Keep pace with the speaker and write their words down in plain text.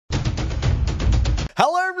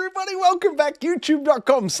everybody, welcome back.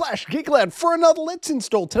 YouTube.com/Geek Aloud for another Let's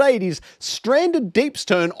Install. Today it is Stranded Deep's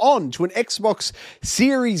turn on to an Xbox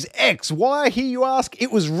Series X. Why, here you ask?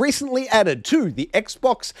 It was recently added to the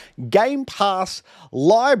Xbox Game Pass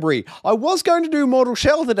library. I was going to do Mortal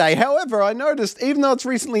Shell today, however, I noticed even though it's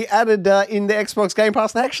recently added in the Xbox Game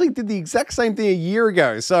Pass, they actually did the exact same thing a year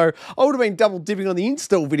ago, so I would have been double dipping on the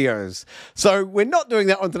install videos. So we're not doing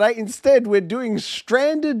that one today. Instead, we're doing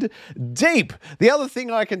Stranded Deep. The other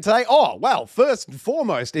thing I can say, first and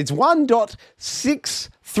foremost, it's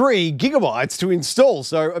 1.63 gigabytes to install,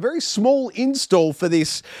 so a very small install for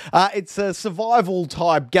this. It's a survival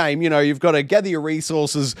type game. You know, you've got to gather your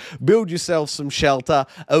resources, build yourself some shelter,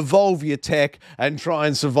 evolve your tech, and try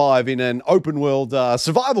and survive in an open world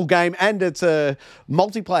survival game, and it's a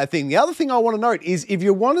multiplayer thing. The other thing I want to note is if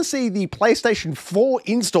you want to see the PlayStation 4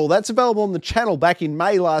 install, that's available on the channel back in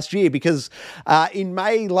May last year, because in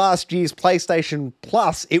May last year's PlayStation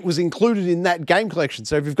Plus, it was included in that game collection.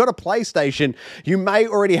 So if you've got a PlayStation, you may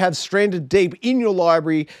already have Stranded Deep in your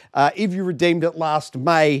library if you redeemed it last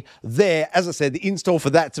May there. As I said, the install for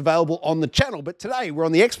that's available on the channel. But today we're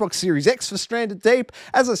on the Xbox Series X for Stranded Deep.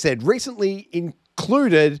 As I said, recently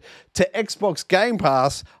included to Xbox Game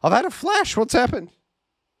Pass. I've had a flash. What's happened?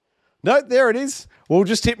 No, there it is. We'll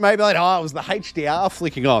just hit maybe like, it was the HDR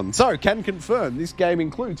flicking on. So, can confirm this game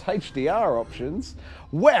includes HDR options.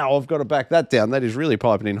 Wow, I've got to back that down. That is really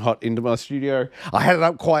piping in hot into my studio. I had it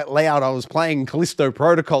up quite loud. I was playing Callisto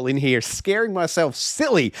Protocol in here, scaring myself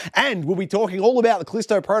silly. And we'll be talking all about the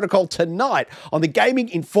Callisto Protocol tonight on the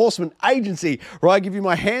Gaming Enforcement Agency, where I give you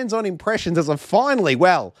my hands-on impressions as I finally,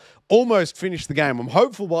 almost finished the game. I'm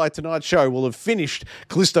hopeful by tonight's show we'll have finished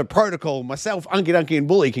Callisto Protocol. Myself, Unky Dunky, and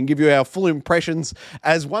Bully can give you our full impressions,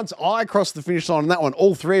 as once I cross the finish line on that one,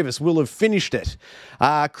 all three of us will have finished it.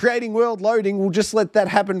 Creating world loading, we'll just let that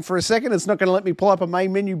happen for a second. It's not going to let me pull up a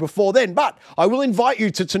main menu before then, but I will invite you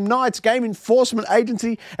to tonight's Game Enforcement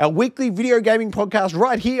Agency, our weekly video gaming podcast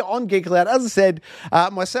right here on Geek Aloud. As I said,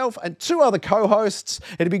 myself and two other co-hosts.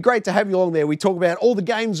 It'd be great to have you along there. We talk about all the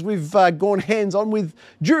games we've gone hands-on with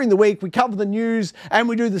during the week. We cover the news and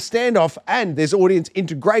we do the standoff, and there's audience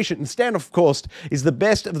integration. And standoff, of course, is the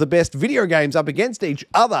best of the best video games up against each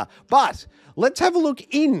other. But let's have a look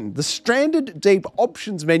in the Stranded Deep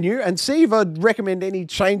options menu and see if I'd recommend any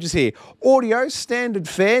changes here. Audio, standard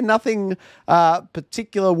fare, nothing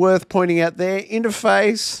particular worth pointing out there.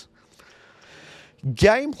 Interface,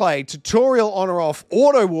 gameplay, tutorial on or off,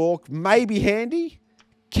 auto walk may be handy.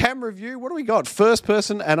 Camera view, what do we got? First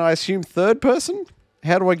person and I assume third person?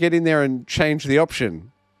 How do I get in there and change the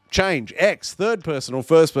option? Change, X, third person or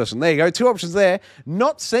first person. There you go, two options there.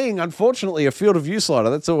 Not seeing, unfortunately, a field of view slider.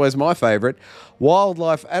 That's always my favorite.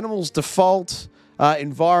 Wildlife, animals, default,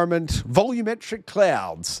 environment, volumetric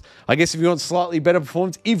clouds. I guess if you want slightly better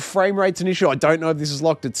performance, if frame rate's an issue, I don't know if this is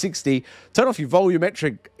locked at 60. Turn off your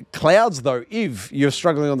volumetric clouds, though, if you're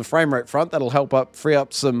struggling on the frame rate front. That'll help free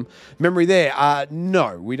up some memory there.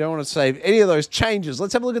 No, we don't want to save any of those changes.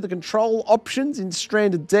 Let's have a look at the control options in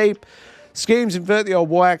Stranded Deep. Schemes, invert the old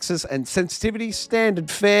y-axis, and sensitivity,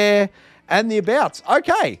 standard fare, and the abouts.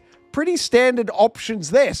 Okay, pretty standard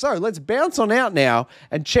options there. So let's bounce on out now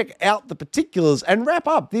and check out the particulars and wrap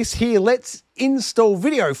up this here Let's Install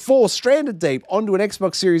video for Stranded Deep onto an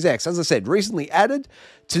Xbox Series X. As I said, recently added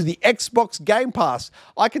to the Xbox Game Pass.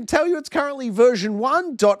 I can tell you it's currently version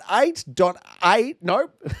 1.8.8.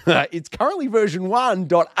 Nope, it's currently version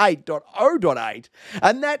 1.8.0.8,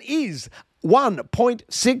 and that is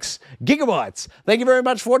 1.6 gigabytes. Thank you very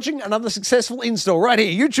much for watching another successful install right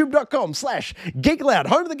here. YouTube.com/Geek Aloud,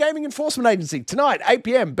 home of the Gaming Enforcement Agency. Tonight, 8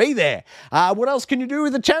 p.m. Be there. What else can you do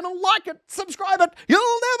with the channel? Like it, subscribe it.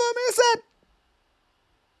 You'll never miss it.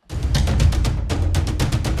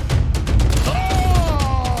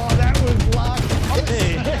 Oh, that was luck.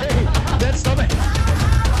 Hey, that's not it.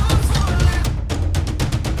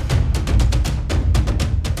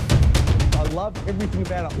 I love everything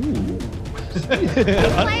about it. Ooh.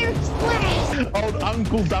 Old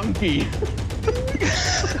Uncle Donkey.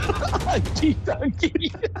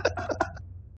 Donkey.